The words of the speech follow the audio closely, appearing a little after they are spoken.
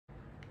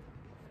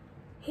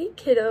Hey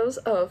kiddos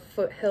of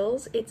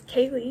Foothills, it's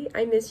Kaylee.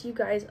 I miss you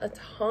guys a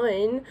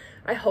ton.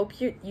 I hope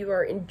you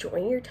are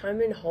enjoying your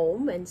time at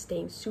home and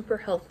staying super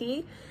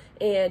healthy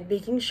and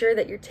making sure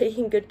that you're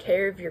taking good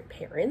care of your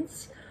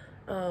parents.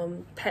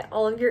 Pet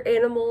all of your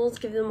animals,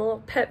 give them a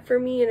little pet for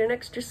me and an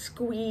extra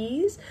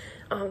squeeze.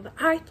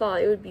 I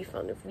thought it would be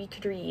fun if we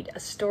could read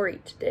a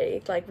story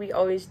today like we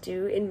always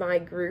do in my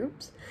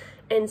groups.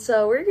 And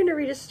so we're going to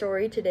read a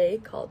story today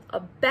called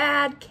A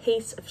Bad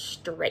Case of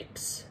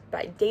Stripes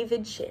by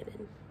David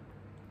Shannon.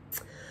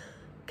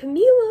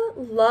 Camila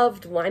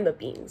loved lima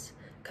beans.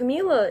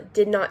 Camila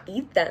did not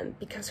eat them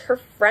because her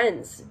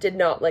friends did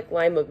not like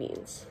lima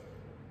beans.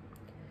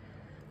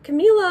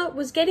 Camila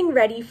was getting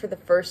ready for the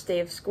first day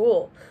of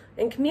school,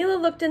 and Camila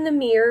looked in the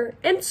mirror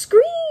and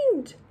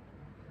screamed.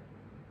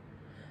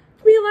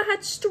 Camila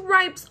had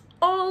stripes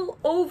all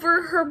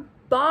over her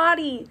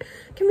body.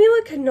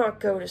 Camila could not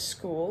go to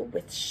school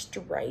with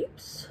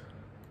stripes.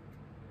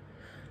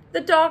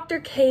 The doctor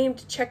came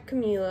to check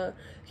Camila.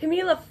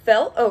 Camila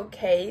felt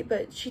okay,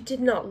 but she did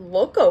not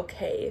look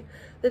okay.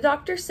 The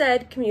doctor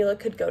said Camila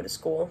could go to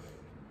school.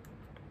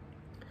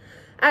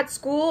 At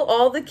school,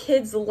 all the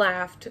kids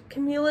laughed.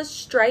 Camila's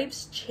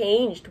stripes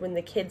changed when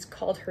the kids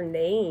called her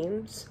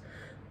names.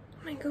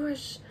 Oh my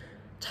gosh.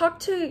 Talk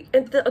to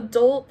the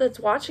adult that's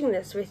watching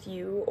this with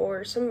you,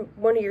 or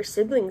one of your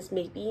siblings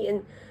maybe,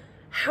 and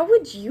how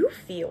would you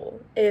feel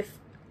if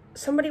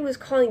somebody was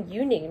calling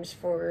you names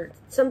for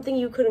something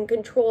you couldn't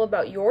control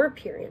about your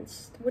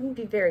appearance? It wouldn't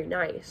be very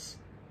nice.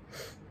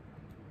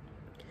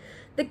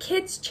 The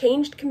kids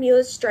changed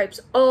Camila's stripes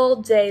all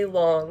day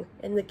long,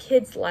 and the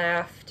kids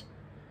laughed.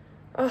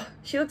 Oh,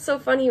 she looks so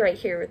funny right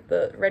here with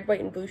the red, white,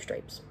 and blue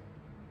stripes.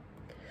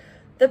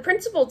 The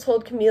principal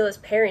told Camila's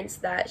parents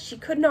that she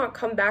could not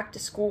come back to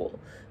school.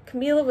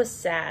 Camila was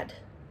sad.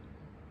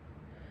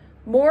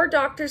 More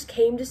doctors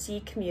came to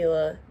see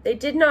Camila. They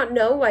did not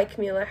know why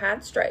Camila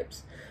had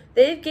stripes.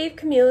 They gave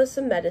Camila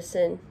some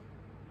medicine.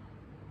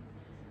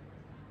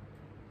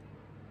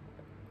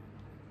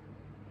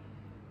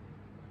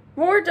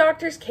 More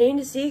doctors came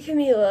to see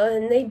Camila,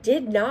 and they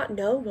did not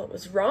know what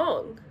was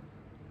wrong.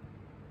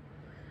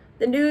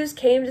 The news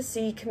came to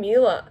see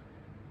Camila.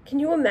 Can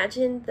you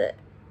imagine that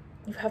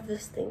you have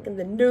this thing and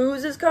the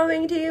news is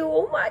coming to you?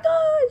 Oh my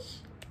gosh!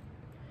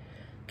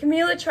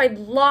 Camila tried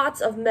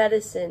lots of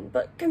medicine,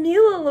 but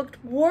Camila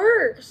looked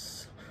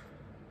worse.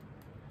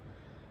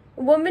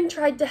 A woman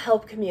tried to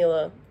help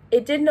Camila.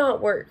 It did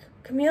not work.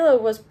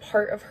 Camila was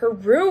part of her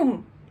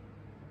room.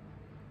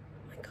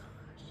 Oh my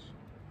gosh.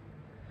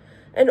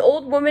 An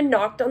old woman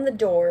knocked on the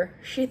door.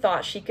 She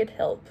thought she could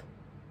help.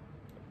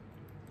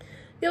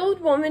 The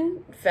old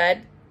woman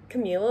fed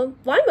Camila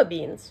lima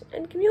beans,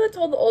 and Camila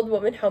told the old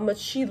woman how much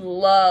she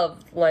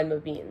loved lima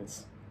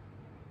beans.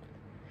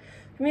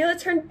 Camila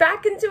turned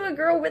back into a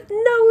girl with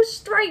no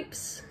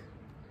stripes.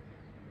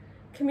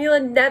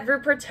 Camila never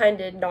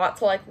pretended not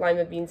to like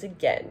lima beans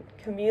again.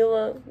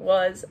 Camila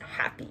was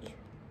happy.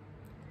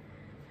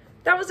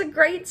 That was a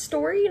great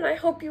story, and I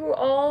hope you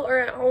all are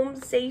at home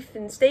safe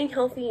and staying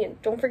healthy, and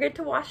don't forget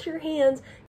to wash your hands.